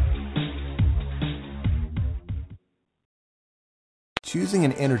 Choosing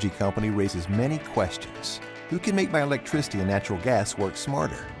an energy company raises many questions. Who can make my electricity and natural gas work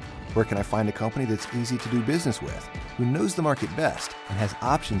smarter? Where can I find a company that's easy to do business with, who knows the market best and has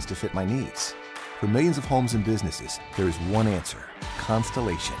options to fit my needs? For millions of homes and businesses, there is one answer: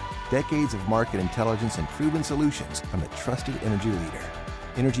 Constellation. Decades of market intelligence and proven solutions from a trusted energy leader.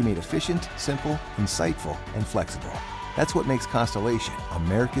 Energy made efficient, simple, insightful, and flexible. That's what makes Constellation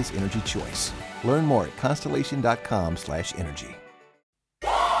America's energy choice. Learn more at constellation.com/energy.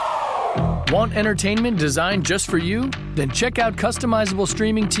 Want entertainment designed just for you? Then check out customizable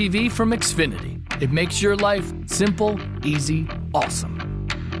streaming TV from Xfinity. It makes your life simple, easy, awesome.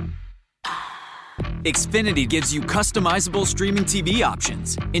 Xfinity gives you customizable streaming TV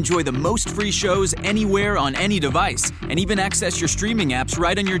options. Enjoy the most free shows anywhere on any device, and even access your streaming apps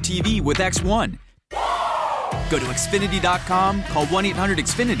right on your TV with X1. Go to Xfinity.com, call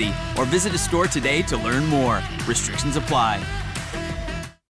 1-800-XFINITY, or visit a store today to learn more. Restrictions apply.